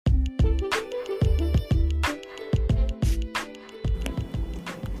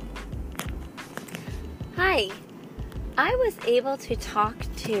Hi, I was able to talk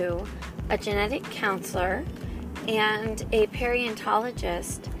to a genetic counselor and a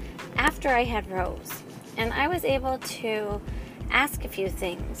periodontologist after I had Rose, and I was able to ask a few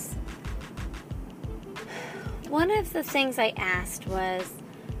things. One of the things I asked was,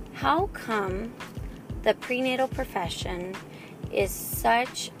 how come the prenatal profession is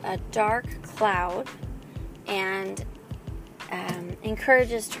such a dark cloud and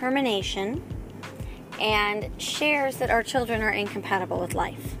encourages termination and shares that our children are incompatible with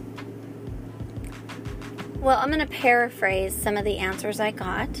life? Well, I'm going to paraphrase some of the answers I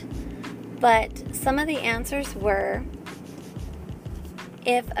got, but some of the answers were,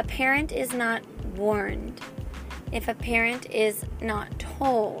 if a parent is not warned, if a parent is not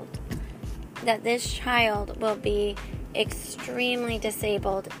told that this child will be extremely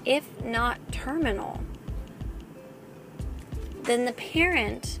disabled, if not terminal, then the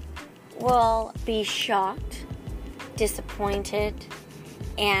parent will be shocked, disappointed,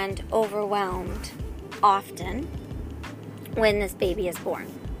 and overwhelmed often when this baby is born.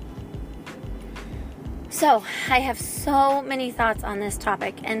 So, I have so many thoughts on this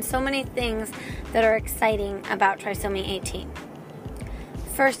topic and so many things that are exciting about trisomy 18.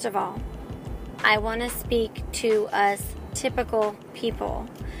 First of all, I want to speak to us typical people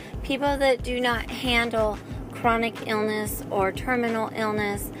that do not handle chronic illness or terminal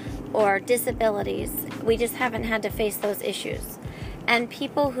illness or disabilities. We just haven't had to face those issues. And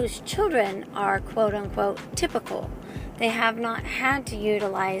people whose children are quote-unquote typical. They have not had to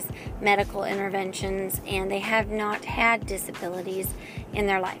utilize medical interventions and they have not had disabilities in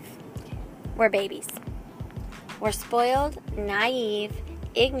their life. We're babies. We're spoiled, naive,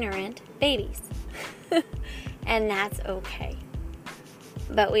 ignorant babies. And that's okay.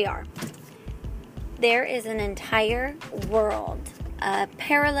 But we are. There is an entire world, a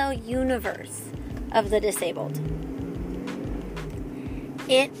parallel universe of the disabled.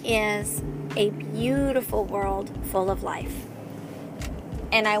 It is a beautiful world full of life.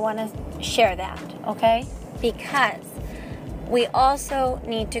 And I want to share that, okay? Because we also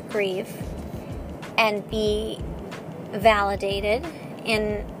need to grieve and be validated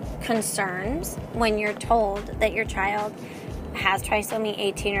in concerns when you're told that your child has trisomy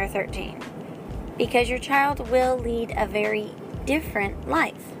 18 or 13. Because your child will lead a very different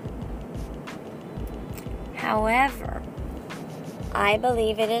life. However, I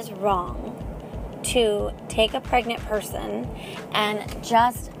believe it is wrong to take a pregnant person and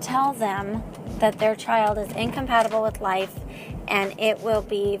just tell them that their child is incompatible with life and it will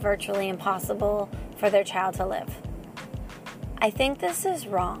be virtually impossible for their child to live. I think this is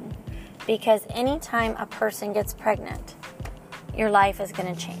wrong because anytime a person gets pregnant, your life is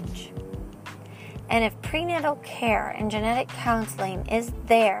going to change. And if prenatal care and genetic counseling is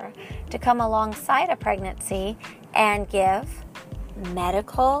there to come alongside a pregnancy and give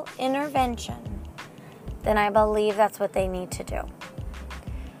medical intervention, then I believe that's what they need to do.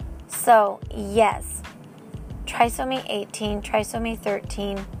 So, yes, trisomy 18, trisomy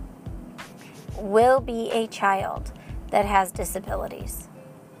 13 will be a child that has disabilities.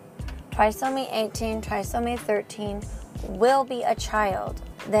 Trisomy 18, trisomy 13 will be a child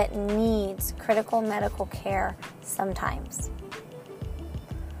that needs critical medical care sometimes.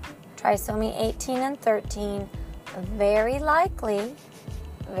 Trisomy 18 and 13 very likely,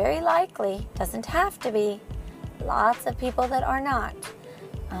 doesn't have to be, lots of people that are not,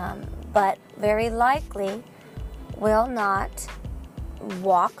 but very likely will not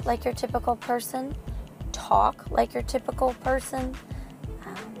walk like your typical person, talk like your typical person,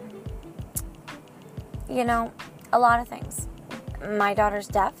 a lot of things. My daughter's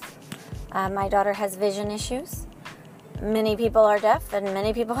deaf. My daughter has vision issues. Many people are deaf and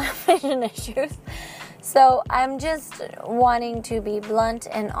many people have vision issues. So I'm just wanting to be blunt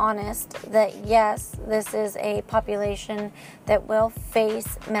and honest that yes, this is a population that will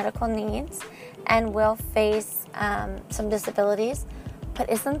face medical needs and will face some disabilities. But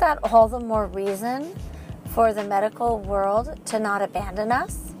isn't that all the more reason for the medical world to not abandon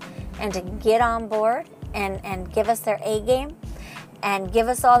us and to get on board and give us their A game and give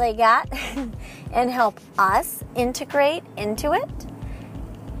us all they got and help us integrate into it?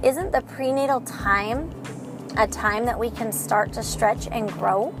 Isn't the prenatal time a time that we can start to stretch and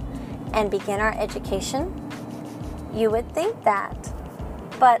grow and begin our education? You would think that.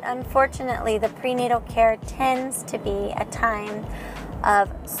 But unfortunately, the prenatal care tends to be a time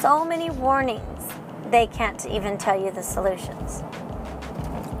of so many warnings, they can't even tell you the solutions.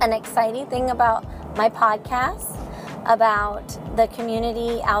 An exciting thing about my podcast, about the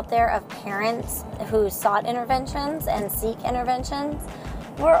community out there of parents who sought interventions and seek interventions,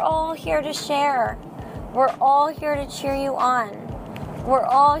 we're all here to share. We're all here to cheer you on. We're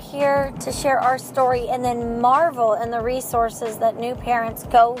all here to share our story and then marvel in the resources that new parents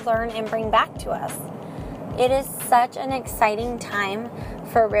go learn and bring back to us. It is such an exciting time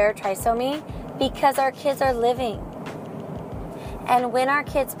for Rare Trisomy because our kids are living. And when our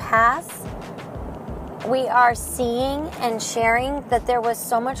kids pass, we are seeing and sharing that there was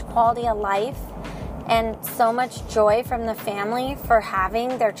so much quality of life and so much joy from the family for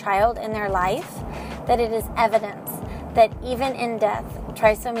having their child in their life that it is evidence that even in death,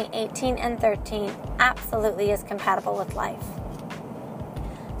 trisomy 18 and 13 absolutely is compatible with life.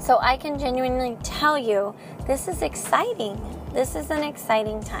 So I can genuinely tell you, this is exciting. This is an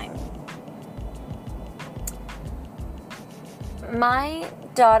exciting time. My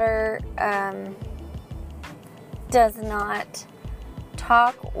daughter does not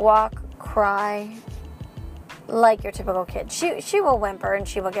talk, walk, cry like your typical kid. She will whimper and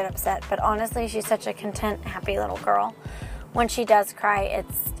she will get upset, but honestly, she's such a content, happy little girl. When she does cry,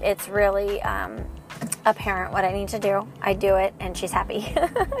 it's really apparent what I need to do. I do it, and she's happy.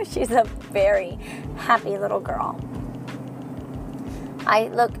 She's a very happy little girl. I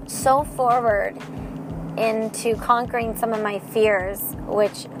look so forward into conquering some of my fears,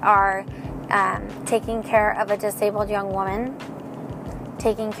 which are taking care of a disabled young woman,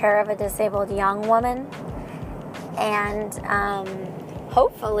 and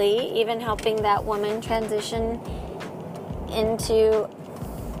hopefully even helping that woman transition into,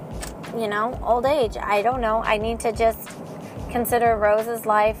 old age. I don't know. I need to just consider Rose's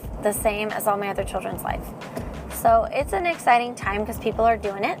life the same as all my other children's life. So it's an exciting time because people are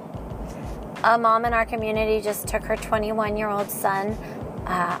doing it. A mom in our community just took her 21-year-old son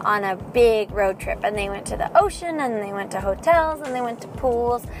on a big road trip, and they went to the ocean, and they went to hotels, and they went to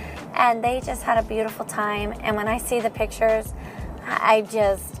pools, and they just had a beautiful time. And when I see the pictures, I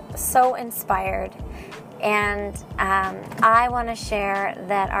just so inspired. And I want to share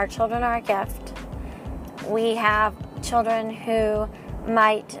that our children are a gift. We have children who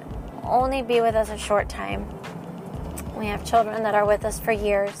might only be with us a short time. We have children that are with us for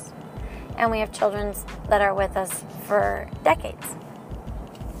years, and we have children that are with us for decades.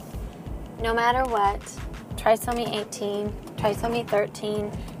 No matter what, trisomy 18, trisomy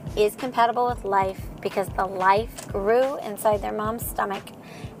 13 is compatible with life because the life grew inside their mom's stomach,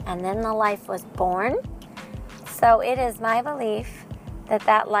 and then the life was born. So it is my belief that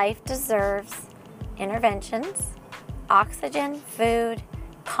that life deserves interventions, oxygen, food,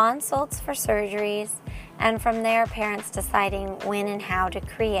 consults for surgeries, and from there, parents deciding when and how to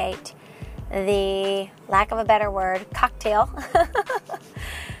create the, lack of a better word, cocktail,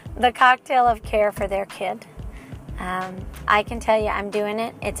 the cocktail of care for their kid. I can tell you I'm doing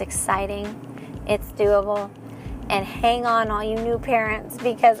it. It's exciting. It's doable. And hang on, all you new parents,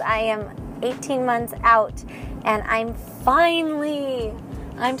 because I am 18 months out, and I'm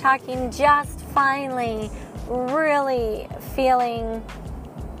talking just finally, really feeling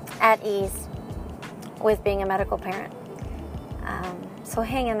at ease with being a medical parent. So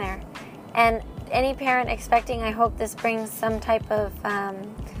hang in there. And any parent expecting, I hope this brings some type of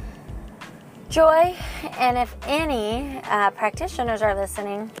joy. And if any practitioners are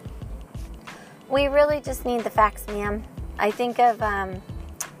listening, we really just need the facts, ma'am. I think of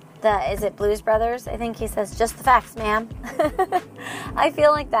is it Blues Brothers? I think he says, just the facts, ma'am. I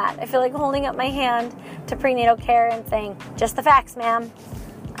feel like that. I feel like holding up my hand to prenatal care and saying, just the facts, ma'am.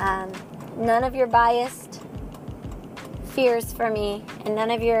 None of your biased fears for me, and none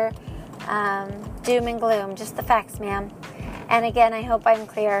of your doom and gloom, just the facts, ma'am. And again, I hope I'm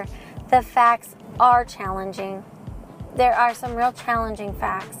clear. The facts are challenging. There are some real challenging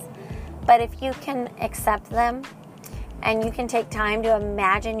facts. But if you can accept them, and you can take time to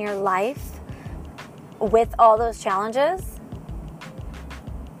imagine your life with all those challenges,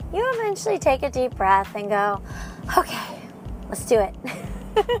 you eventually take a deep breath and go, okay, let's do it.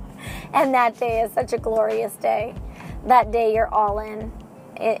 And that day is such a glorious day. That day you're all in.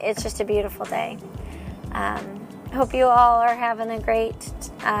 It's just a beautiful day. Hope you all are having a great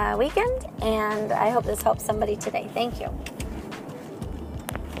weekend, and I hope this helps somebody today. Thank you.